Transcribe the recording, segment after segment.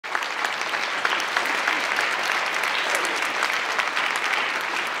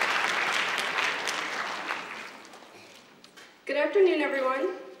afternoon,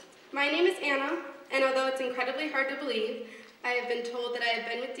 everyone. My name is Anna, and although it's incredibly hard to believe, I have been told that I have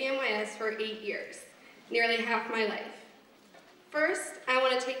been with DMYS for 8 years, nearly half my life. First, I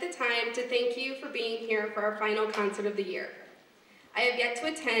want to take the time to thank you for being here for our final concert of the year. I have yet to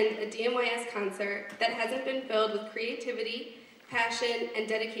attend a DMYS concert that hasn't been filled with creativity, passion, and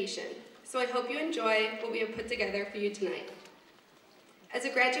dedication, so I hope you enjoy what we have put together for you tonight. As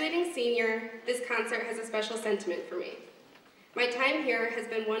a graduating senior, this concert has a special sentiment for me. My time here has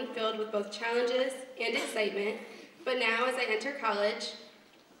been one filled with both challenges and excitement, but now as I enter college,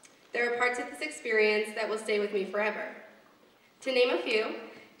 there are parts of this experience that will stay with me forever. To name a few,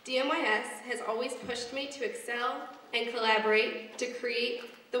 DMYS has always pushed me to excel and collaborate to create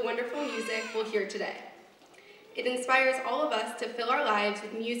the wonderful music we'll hear today. It inspires all of us to fill our lives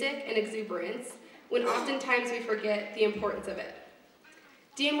with music and exuberance when oftentimes we forget the importance of it.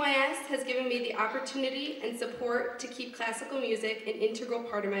 DMYS has given me the opportunity and support to keep classical music an integral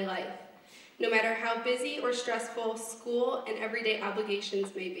part of my life, no matter how busy or stressful school and everyday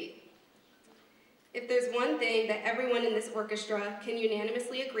obligations may be. If there's one thing that everyone in this orchestra can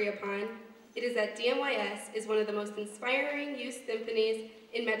unanimously agree upon, it is that DMYS is one of the most inspiring youth symphonies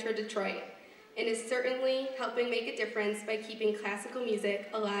in Metro Detroit, and is certainly helping make a difference by keeping classical music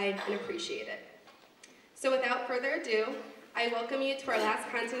alive and appreciated. So without further ado, I welcome you to our last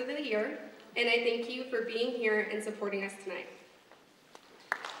concert of the year, and I thank you for being here and supporting us tonight.